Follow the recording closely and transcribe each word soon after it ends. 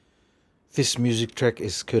This music track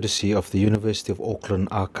is courtesy of the University of Auckland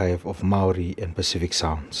Archive of Maori and Pacific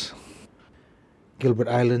Sounds. Gilbert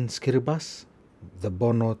Island's Kiribati, the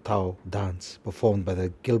Bono Tau dance performed by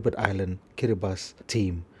the Gilbert Island Kiribati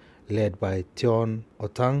team led by Tion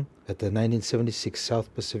Otang at the 1976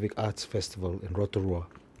 South Pacific Arts Festival in Rotorua,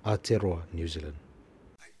 Aotearoa, New Zealand.